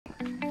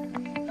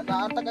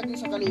Kaanta kag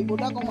sa kalibo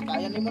na kung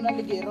makaya nimo na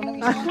ligero ng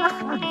isa.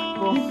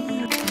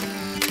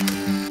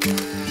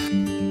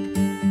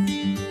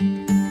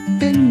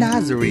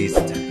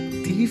 Nazarist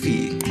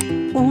TV.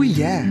 Oh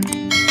yeah.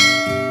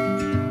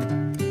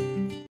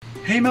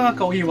 Hey mga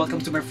kauhi,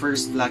 welcome to my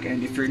first vlog, and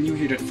if you're new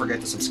here, don't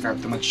forget to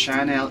subscribe to my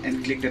channel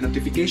and click the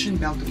notification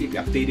bell to keep you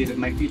updated on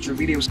my future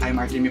videos.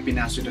 I'm Artemio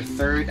Pinaso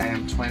III. I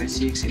am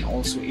 26 and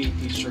also a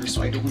teacher,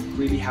 so I don't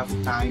really have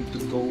time to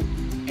go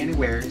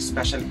anywhere,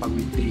 especially pag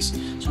weekdays.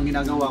 So ang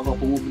ginagawa ko,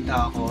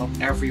 pumupunta ako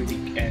every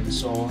weekend.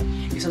 So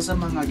isa sa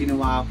mga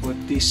ginawa ko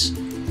this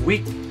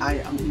week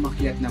ay ang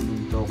umakyat ng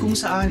mundo, kung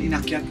saan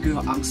inakyat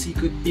ko ang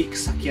Sikut Peak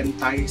sa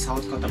Kiantay,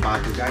 South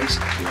Cotabato, guys.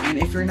 And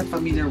if you're not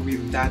familiar with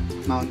that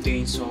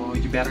mountain, so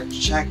you better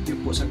check nyo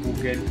po sa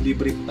Google.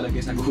 Libre po talaga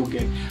sa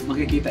Google.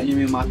 Makikita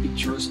nyo yung mga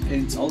pictures,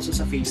 and also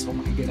sa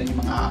Facebook makikita nyo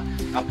mga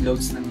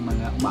uploads ng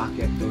mga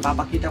umaakyat doon.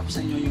 Papakita ko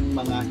sa inyo yung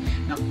mga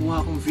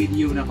nakuha kong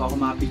video, nakuha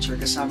kong mga picture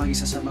kasama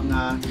isa sa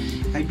mga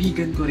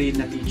kaibigan ko rin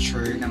na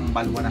teacher ng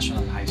Balwa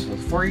National High School.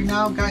 For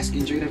now guys,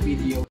 enjoy the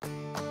video.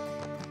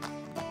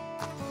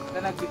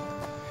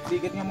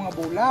 Nagbigat nga mga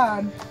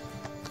bulan.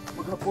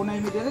 Maghapunay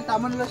mi diri,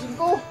 tama na lasing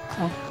ko.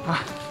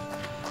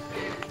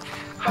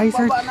 Hi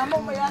sir. Pagbaba na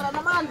mo, mayara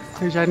naman.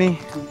 Sir Johnny.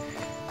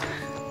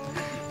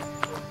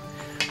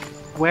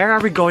 Where are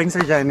we going,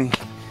 Sir Johnny?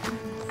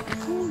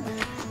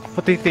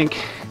 What do you think?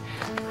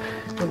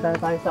 Punta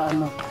tayo sa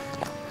ano?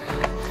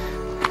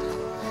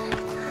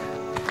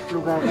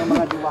 Lugar ng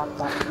mga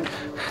diwata.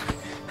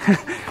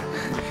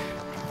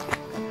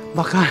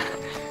 Baka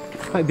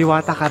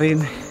diwata ka rin.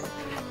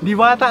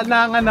 Diwata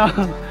ng ano?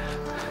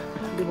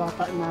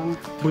 Diwata ng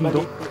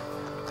bundok.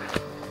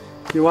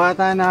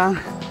 Diwata ng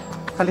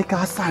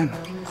kalikasan.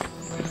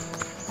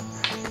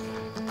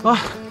 Oh.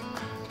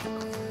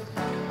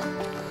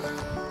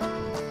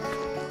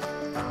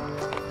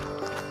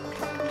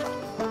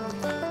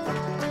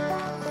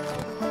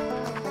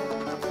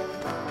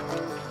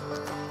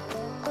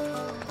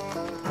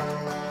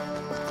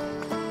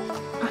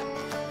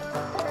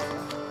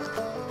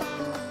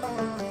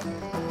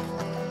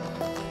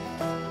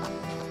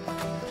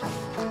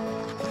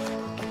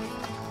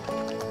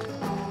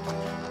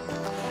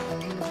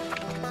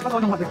 Baka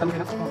nung magdagtalo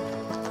na ako.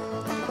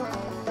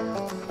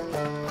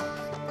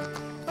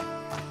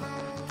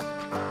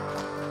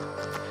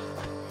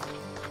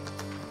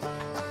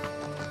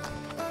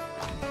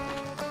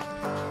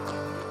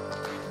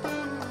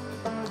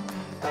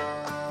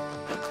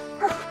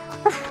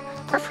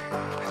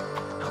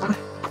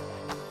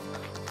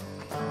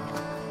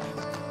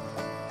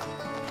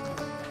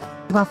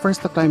 Diba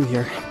first time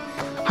here?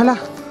 Hala!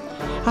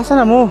 Asa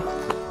na mo?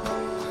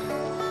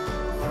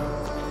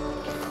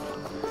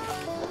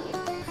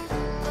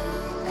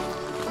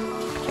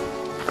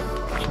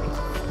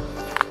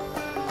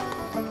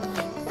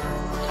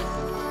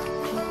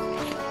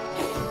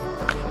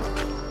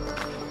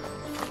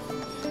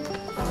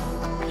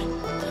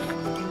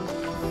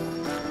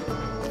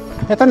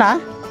 Ito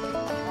na?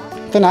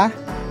 Ito na?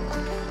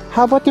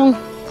 How about yung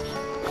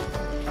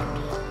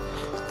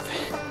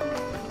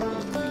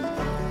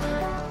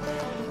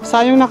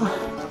sayang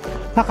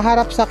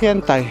nakaharap sa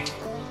Kiantay?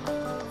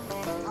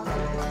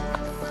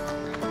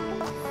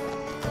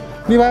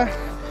 Di ba?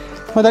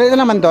 Madali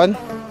na naman doon.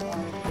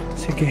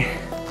 Sige.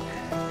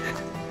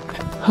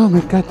 Oh my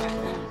God.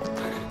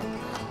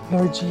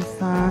 Lord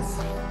Jesus.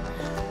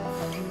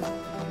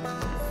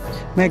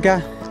 Mega.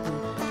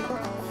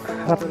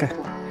 Harap ka.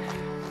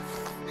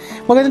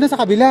 Maganda na sa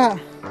kabila.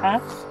 Ha?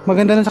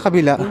 Maganda na sa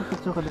kabila.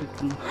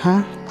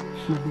 Ha?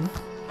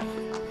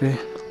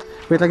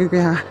 Wait lagi ko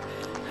ha.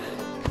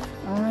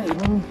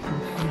 Ibang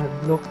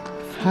nag-block.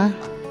 Ha?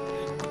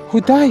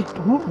 Huday!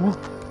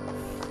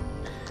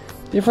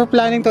 If you're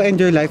planning to end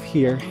your life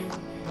here,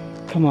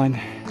 come on.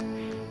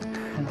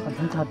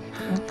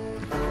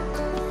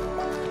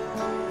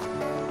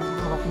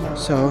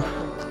 So,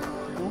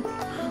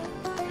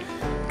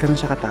 ganun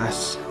siya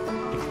kataas.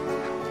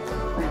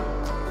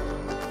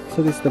 So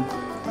this is the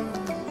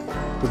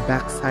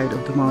back side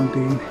of the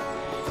mountain.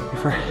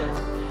 Before,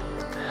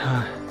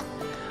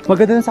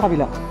 maganda na sa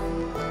kabila.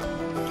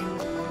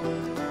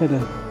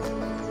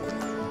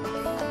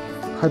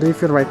 How do you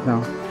feel right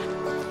now?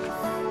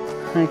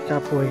 Ay,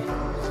 kapoy.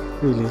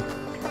 Really?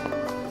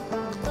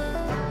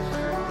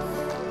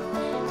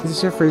 This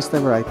is your first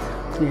time, right?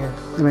 Yes.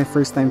 And my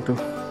first time too.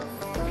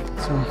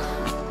 So,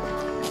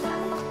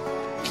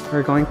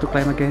 we're going to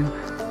climb again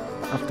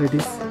after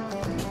this.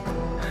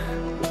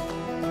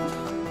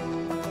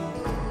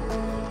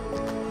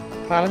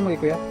 Pangalan mo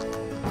kuya?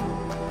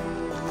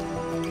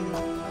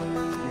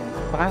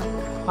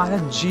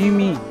 Pangalan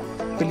Jimmy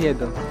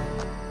Piliedo.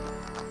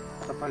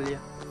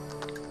 Tapalya.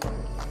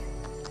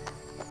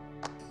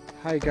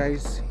 Hi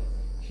guys,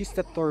 here's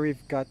the tour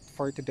we've got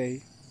for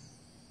today.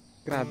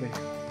 Grabe.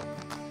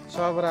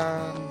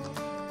 Sobrang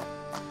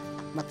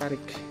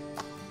matarik.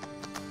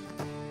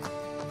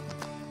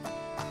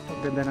 Ang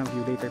ganda ng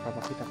view, later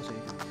papakita ko sa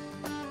inyo.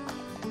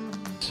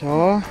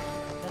 So,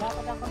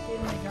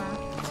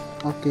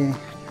 okay.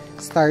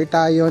 Start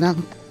tayo ng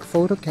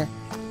photo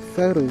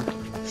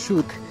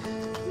shoot.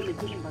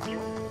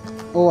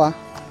 Oo ah.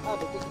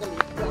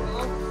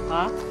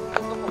 Ha?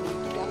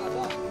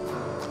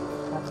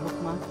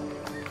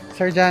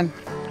 Sir Jan.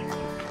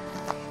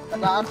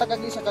 Tagaan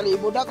tagag isa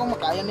kalibo da kung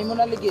makaya nimo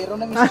na ligero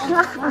na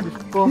misa.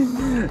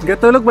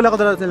 Gatulog wala ko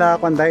dala sila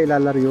kwanday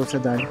ilalaryo sa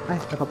dan. Ay,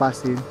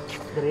 nakapasin.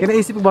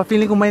 Kinaisip ko ba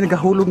feeling ko may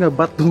nagahulog nga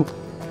bato.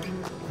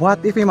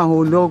 What if may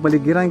mahulog,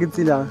 maligiran gid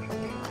sila.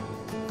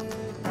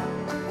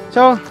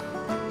 So,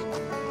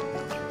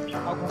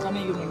 Ako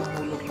kami yung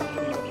mahulog.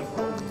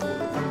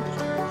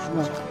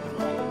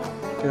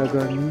 kaya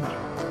gani.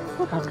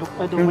 Kadlok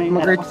pa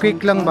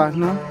Mag-earthquake lang ba,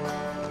 no?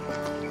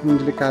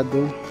 Yung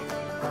delikado.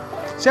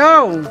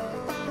 So,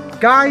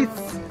 guys,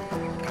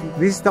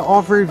 this is the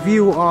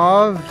overview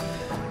of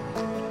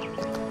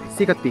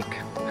Sikat Peak.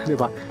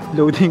 Diba?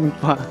 Loading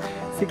pa.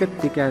 Sikat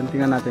Peak yan.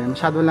 Tingnan natin.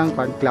 Masyado lang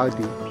pag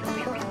cloudy.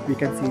 We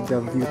can see the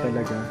view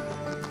talaga.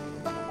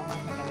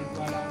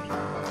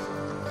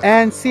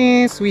 And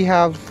since we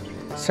have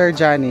Sir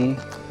Johnny,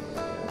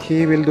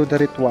 he will do the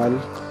ritual.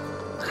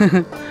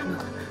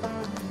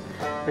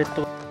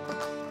 Ritual.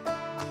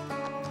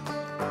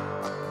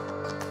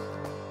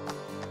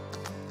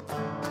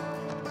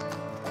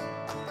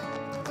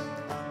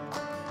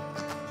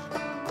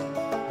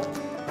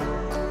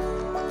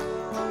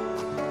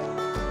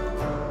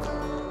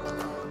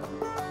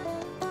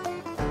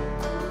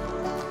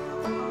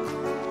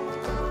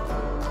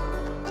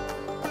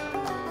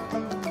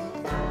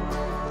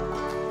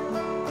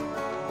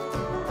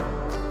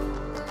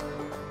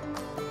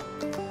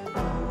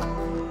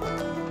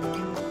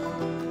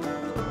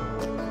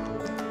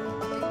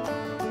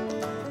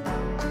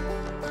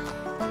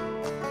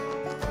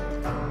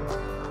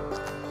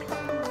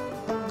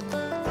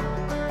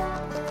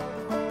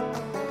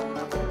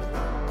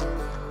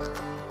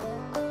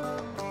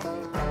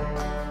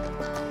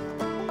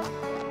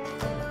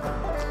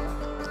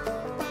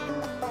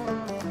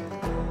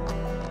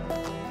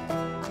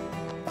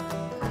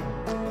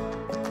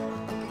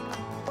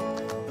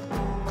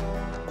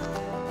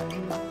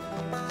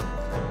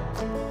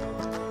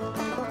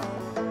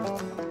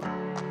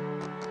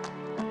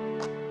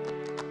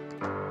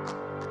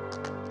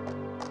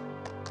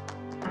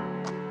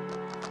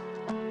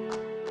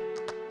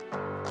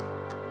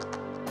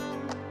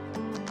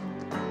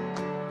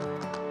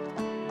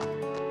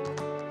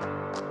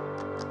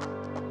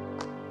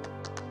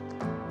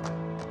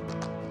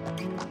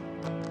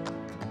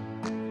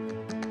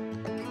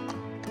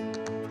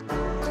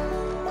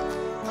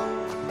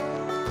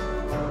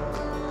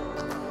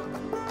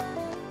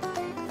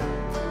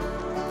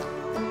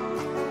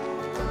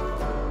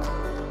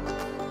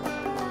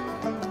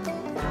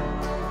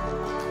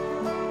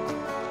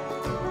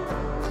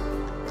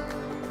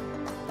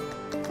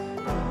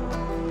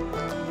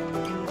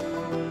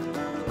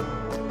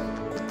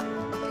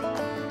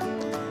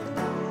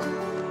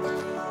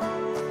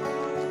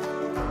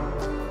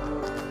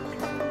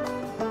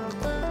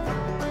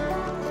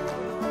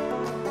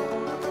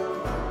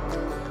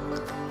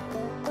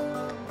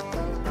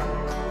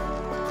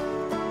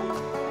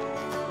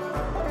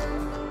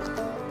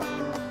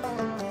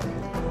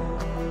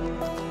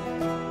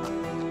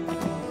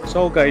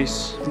 So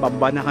guys,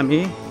 baba na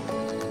kami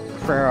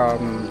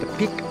from the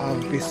peak of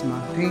this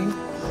mountain.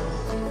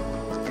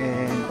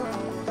 And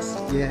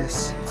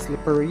yes,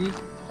 slippery.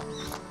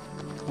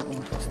 Oo,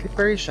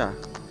 slippery siya.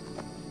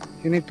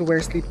 You need to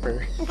wear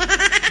slipper.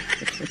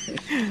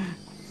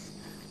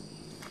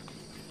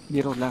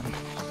 Biro lang.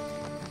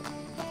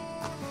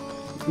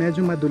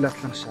 Medyo madulas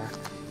lang siya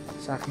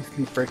sa aking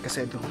slipper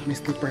kasi doon may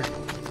slipper.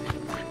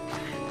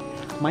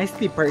 My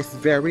slipper is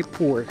very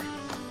poor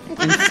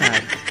and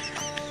sad.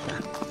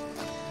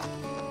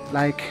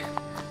 Like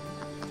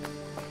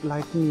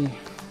me,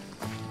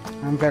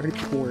 I'm very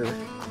poor,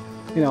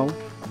 you know.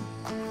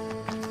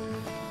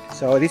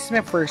 So this is my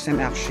first time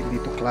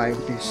actually to climb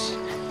this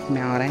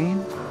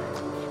mountain,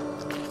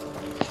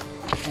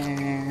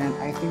 and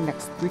I think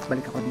next week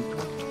balik ako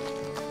dito.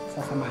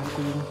 Sasamahan ko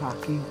yung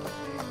aking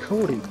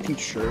coding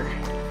teacher,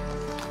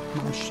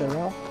 Ma'am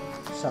Cheryl.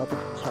 Shout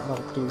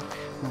out to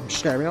Ma'am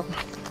Cheryl,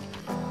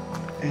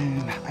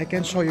 and I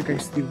can show you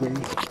guys the way.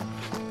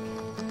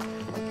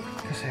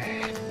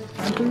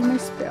 I'm doing my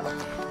spell.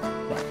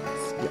 What?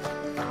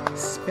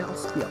 Spell.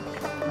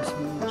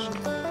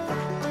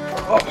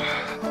 Oh.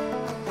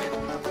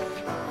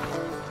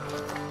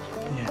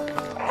 Yeah.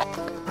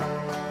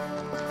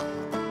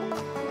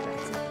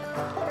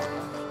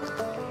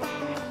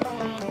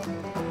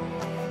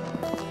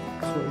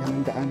 So, yan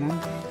ang daanan.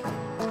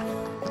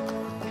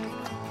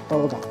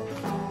 Pababa.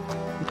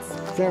 It's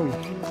very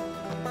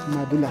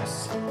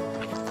madulas.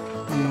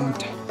 And,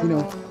 you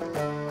know,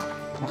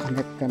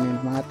 nakamit kami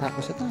ng mga tao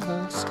sa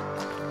taas.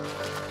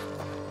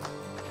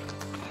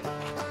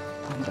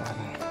 Ang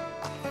dami.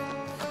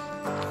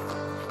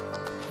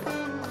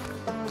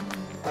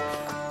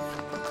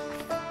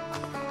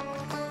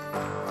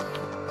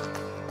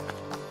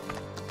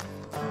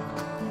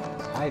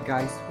 Hi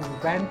guys, we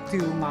went to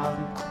Mount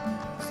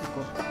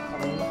Siko.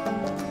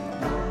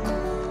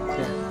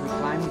 Yeah, we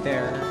climbed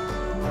there.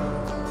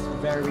 It's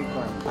very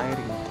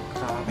tiring.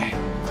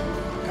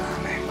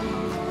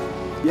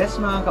 Yes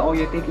mga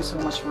ka-Oya, thank you so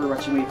much for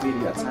watching my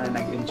video at sana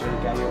nag-enjoy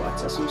kayo at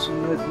sa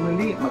susunod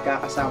muli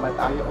magkakasama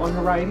tayo on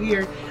right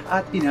here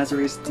at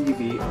Pinazarist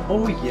TV.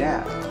 Oh yeah!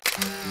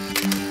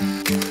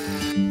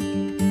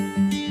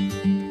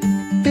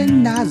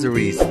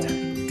 Pinazarist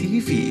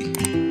TV.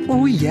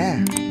 Oh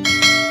yeah!